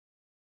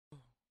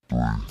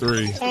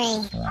Three.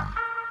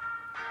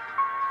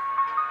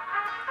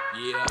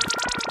 Yeah.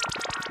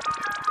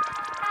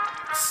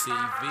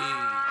 CV.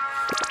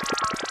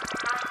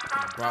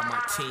 I brought my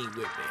team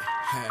with me.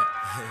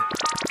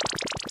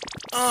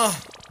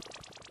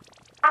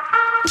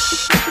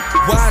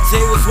 While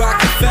Jay was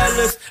rocking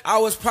fellas, I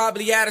was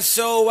probably at a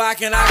show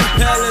rocking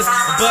acapellas.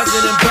 I'm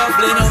buzzing and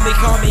bubbling, homie,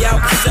 call me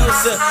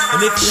Alka-Seltzer.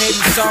 And if you hate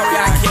me, sorry,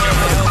 I can't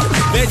help it.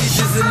 Veggies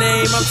is the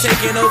name, I'm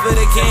taking over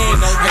the game.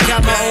 I got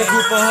my own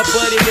group of her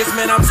buddy, this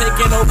man, I'm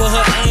taking over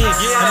her aim.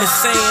 I'm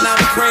insane, I'm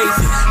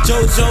crazy.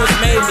 JoJo's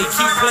made me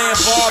keep playing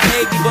ball,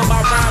 baby, but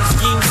my rhyme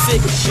scheme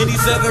sick, and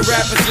these other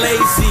rappers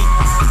lazy.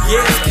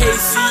 Yeah, it's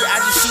KC, I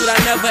just shoot, I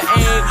never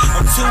aim.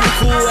 I'm too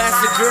cool, as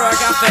a girl, I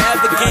got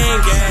forever game.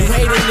 You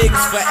hating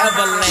niggas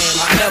forever lame,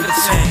 I never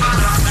change.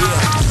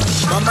 Yeah.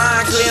 My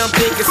mind clear, I'm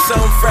thinking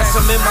something fresh,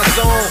 I'm in my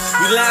zone.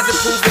 We lines that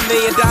prove $1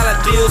 million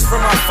deals from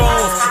our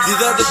phones.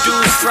 These other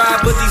dudes try,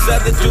 but these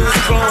other dudes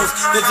clones.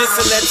 They're just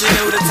to let you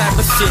know the type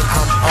of shit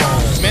I'm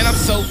on. Man, I'm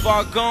so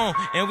far gone,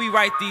 and we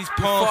write these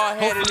poems.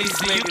 Hopefully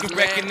so you can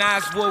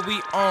recognize what we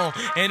own.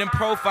 And them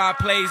profile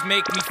plays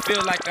make me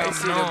feel like I'm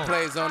known. See them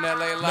plays on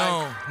LA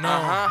Life? No.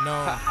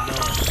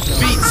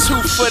 Beat 2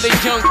 for the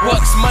young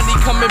bucks, money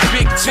coming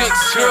big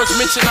chunks. Girls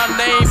mention our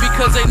name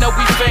because they know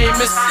we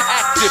famous.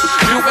 Active,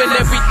 doing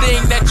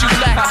everything that you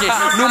lacking.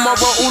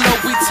 Numero uno,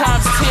 we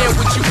times 10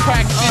 what you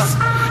practice.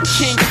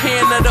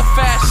 Kingpin of the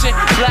fashion,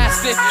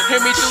 blasting.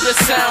 Hear me through the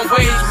sound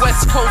waves,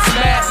 West Coast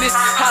madness.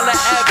 Holla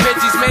at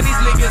Veggies, man,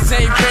 these niggas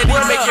ain't ready.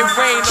 Make it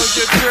rain on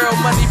your girl,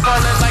 money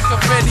falling like a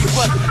confetti.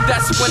 But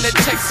that's when the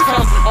text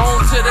come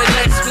on to the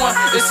next one.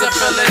 It's a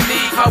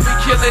felony, how we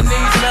killing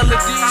these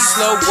melodies.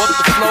 Slow up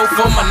the flow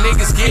for my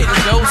niggas getting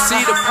dough.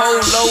 See the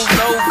polo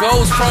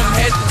logos from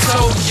head to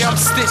toe. Yeah, I'm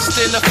stitched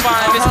in the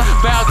finest.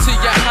 Bow to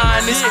your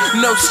highness.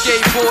 No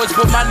skateboards,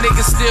 but my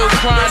niggas still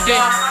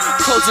grinding.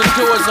 Closing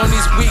doors on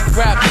these weak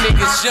rap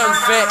niggas. Young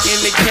vet in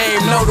the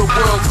game, know the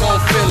world gon'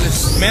 feel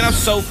us. Man, I'm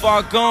so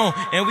far gone,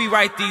 and we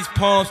write these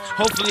poems.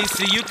 Hopefully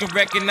so you can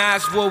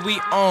recognize what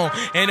we own.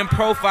 And them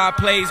profile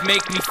plays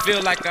make me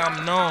feel like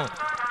I'm known.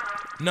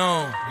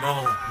 No.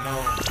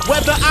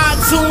 Whether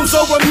iTunes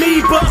or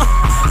Amoeba,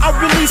 I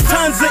release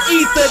tons of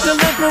ether,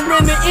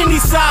 delivering to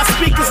any side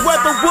speakers,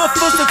 whether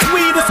woofers or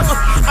tweeters.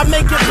 I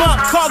make it bump,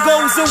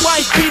 cargos and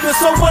white beaters.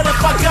 So what if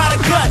I got a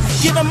gut?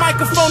 Get a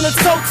microphone and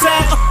toe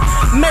tag.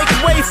 Make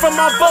way from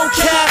my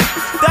vocab,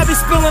 that be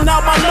spilling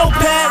out my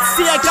notepad.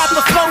 See, I got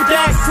the flow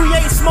that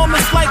creates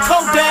moments like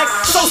Kodak.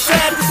 So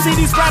sad to see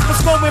these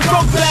rappers going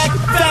broke back.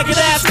 Faggot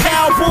ass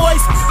cowboys,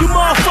 you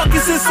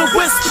motherfuckers is a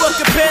whisper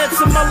compared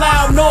to my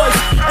loud noise.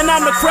 And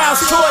I'm the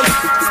crowd's choice.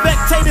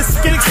 Spectators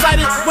get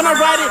excited when I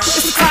write it.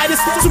 It's the tightest.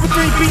 2 or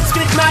 3 beats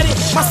get ignited.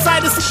 My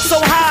sight is so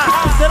high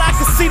that I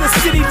can see the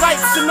city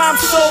lights, and I'm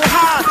so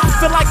high.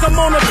 Feel like I'm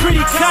on a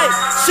pretty kite.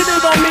 Shit it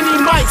on many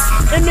mics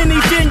and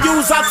many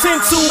venues. I tend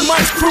to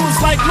much cruise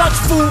like lunch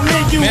food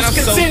menus. Man, I'm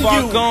Continue. so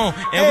far gone,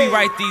 and we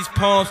write these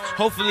poems.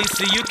 Hopefully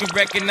so you can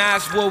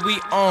recognize what we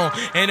own.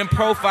 And them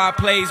profile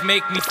plays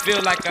make me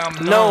feel like I'm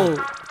known.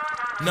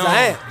 No.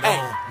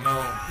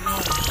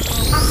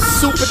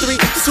 Super 3,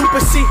 Super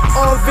C,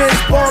 on Vince,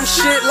 bomb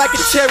shit like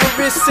a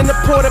terrorist in the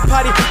porta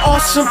potty.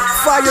 Awesome,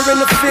 fire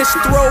in the fist,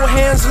 throw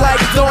hands like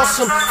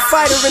Dawson.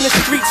 Fighter in the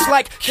streets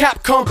like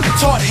Capcom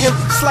taught him.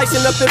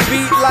 Slicing up the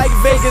beat like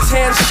Vegas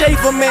hands.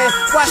 Shaver man,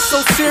 why so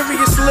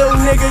serious, little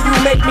nigga? You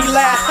make me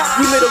laugh.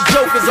 You little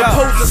jokers,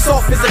 opposed to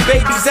soft as a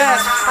baby's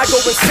ass. I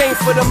go insane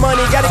for the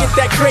money, gotta get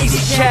that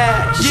crazy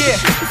cash. Yeah,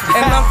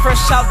 and I'm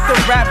fresh out the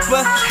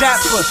rapper,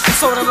 dapper,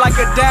 sorta like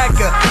a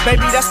dagger.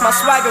 Baby, that's my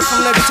swagger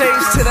from the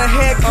chains to the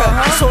haircut.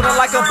 Sorta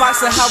like a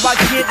boxer, how I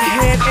get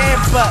head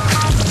and butt.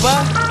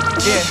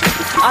 Yeah,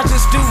 I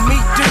just do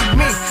me.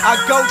 I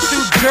go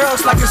through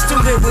girls like a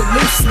student with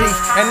loose leaf.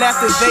 And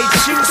after they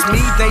choose me,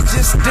 they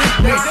just dupe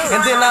me. And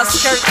then I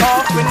skirt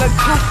off in a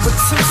coupe with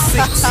 2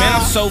 seats. Man,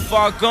 I'm so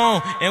far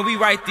gone, and we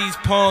write these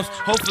poems.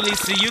 Hopefully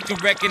so you can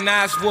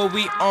recognize what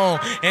we own.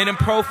 And them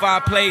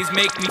profile plays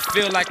make me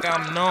feel like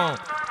I'm known.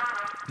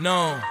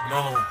 No.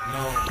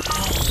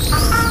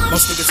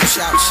 Most niggas who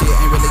shout shit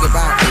ain't really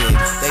about it.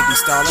 They be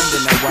stalling,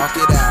 then they walk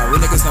it out. We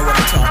niggas know what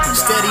I'm talking about.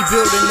 Steady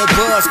building the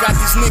buzz, got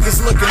these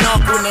niggas looking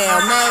awkward now.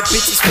 Mad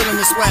bitches feeling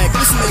the swag.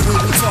 Listen to when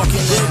we talking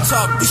now. Real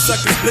talk, these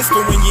suckers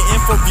blister when you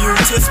info view.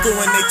 Tisco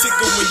when they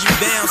tickle when you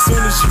down.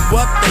 Soon as you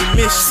up, they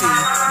miss you.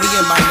 Me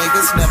and my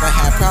niggas never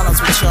had problems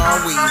with y'all.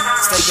 We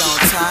stay on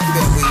top,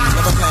 but we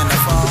never plan to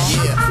fall.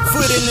 Yeah,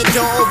 foot in the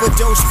door,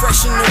 overdose,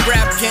 fresh in the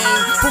rap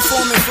game.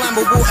 Performing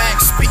flammable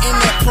acts, spitting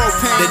that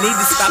propane. They need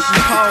to stop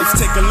and pause,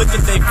 take a look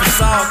at they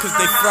facade, cause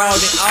they fraud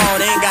and all.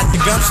 They ain't got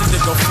the gumption to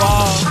go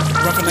far.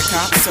 Roughing the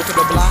cops, circle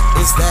the block,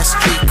 it's that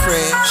street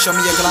cred. Show me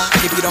your Glock,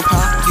 if you don't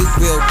pop, you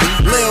will be.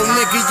 Lil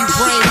nigga, you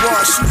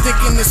brainwashed. You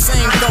thinking the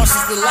same thoughts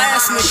as the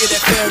last nigga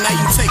that fell, now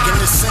you taking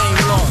the same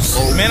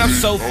loss. Man, I'm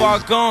so far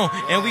gone,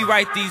 and we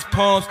write these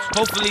poems.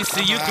 Hopefully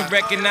so you can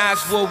recognize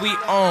what we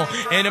own.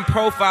 And them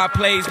profile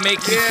plays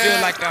make me feel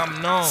like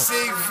I'm known.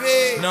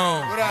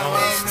 No.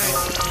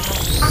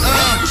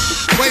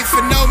 Wait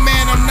for no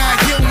man, I'm not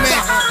human.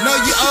 Know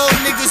you old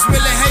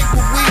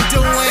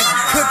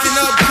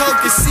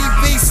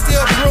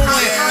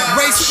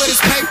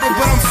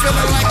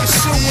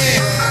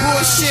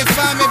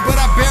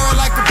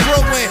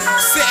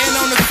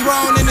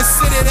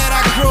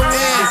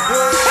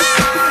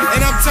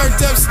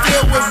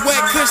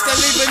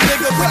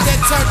with that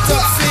turned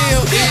up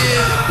feel,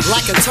 yeah.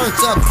 Like a turned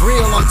up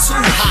grill, I'm too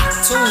hot.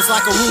 Tunes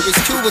like a Rubik's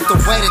Cube with the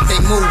way that they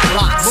move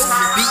blocks.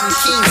 Beating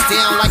kings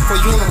down like for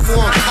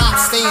uniform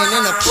cops. Staying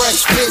in a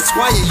fresh fits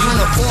while your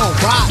uniform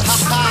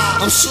rocks.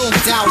 I'm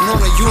zoomed out on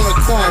a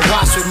unicorn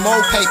watch with more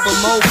paper,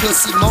 more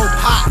pussy, more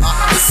pop.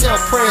 The sell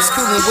prayers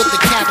cooling with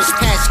the Cabbage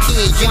Patch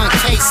Kid, young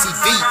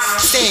KCV.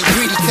 Staying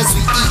greedy cause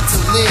we eat to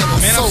live.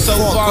 Man, I'm so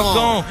far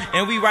gone,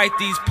 and we write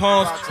these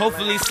poems,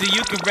 hopefully so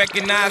you can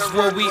recognize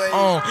what we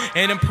own.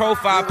 And them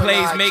profile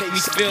plays make me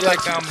feel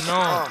like I'm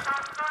known.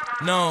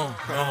 No.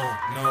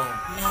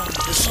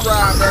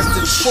 Described as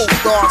the true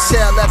dark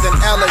hair, leather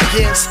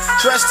elegance.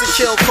 Dressed to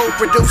kill,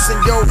 co-producing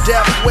your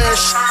death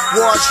wish.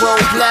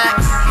 Wardrobe black,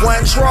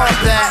 one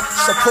drawback.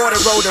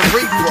 Supported road and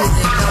Reaper.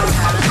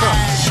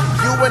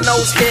 You and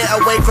those hair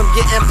away from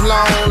getting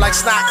blown. Like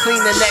snot clean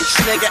the next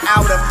nigga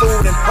out of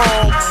food and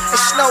home.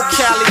 It's no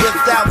Cali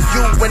without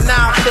you, and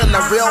now I'm feeling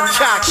real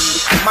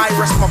cocky. Might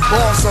rest my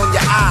balls on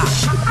your eye.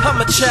 I'm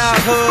a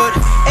childhood,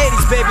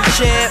 80s baby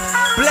champ.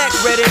 Black,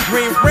 red, and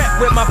green rep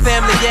where my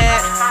family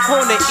at.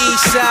 On the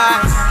east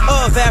side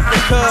of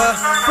Africa.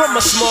 From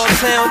a small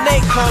town they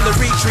call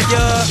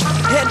Eritrea.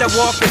 And I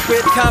walk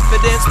with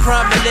confidence,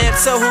 prominent.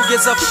 So who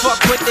gives a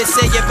fuck what they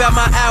say about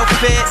my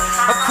outfit?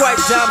 I'm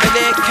quite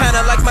dominant,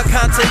 kinda like my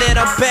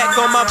continent. I'm back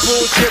on my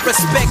bullshit,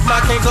 respect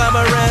my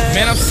conglomerate.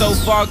 Man, I'm so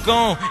far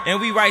gone, and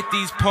we write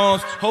these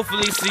poems,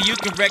 hopefully so you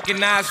can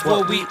recognize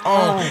what we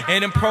own.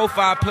 And them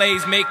profile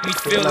plays make me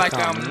feel like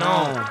I'm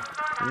known.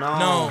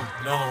 No.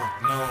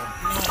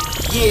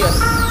 Yeah,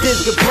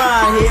 this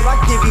Brian here, I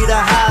give you the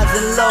highs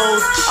and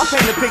lows. I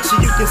paint a picture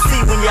you can see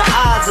when your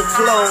eyes are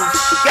closed.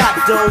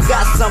 Got dough,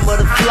 got some of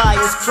the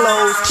flyers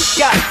closed.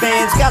 Got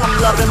fans, got them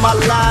loving my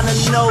line of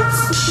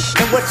notes.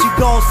 And what you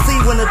gon' see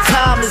when the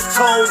time is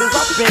told is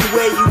I've been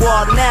where you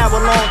are now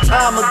a long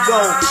time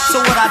ago.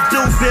 So what I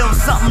do, build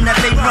something that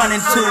they run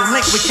into.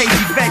 Link with KG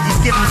Veggies,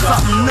 give them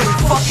something new.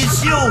 Fuck is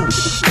you.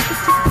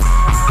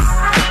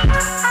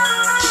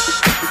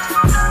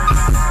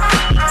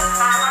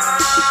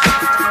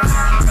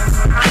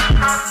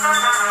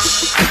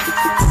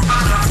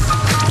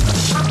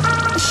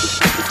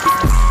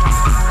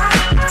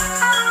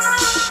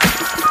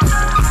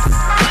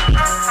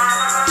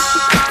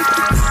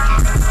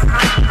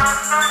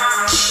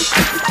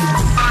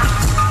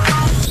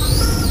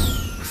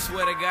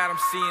 I'm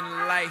seeing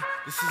the light.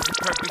 This is the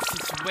perfect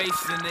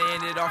situation to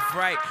end it off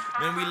right.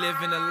 When we live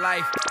in a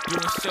life,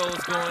 doing shows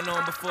going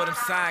on before them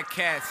side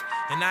cats,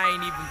 and I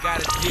ain't even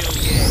got a deal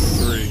yet.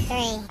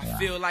 I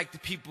feel like the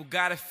people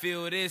gotta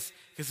feel this,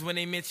 cause when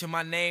they mention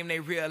my name, they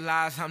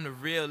realize I'm the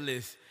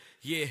realest.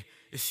 Yeah,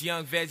 it's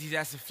Young Veggies,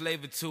 that's a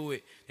flavor to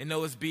it. They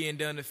know it's being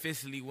done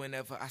officially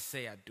whenever I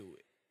say I do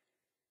it.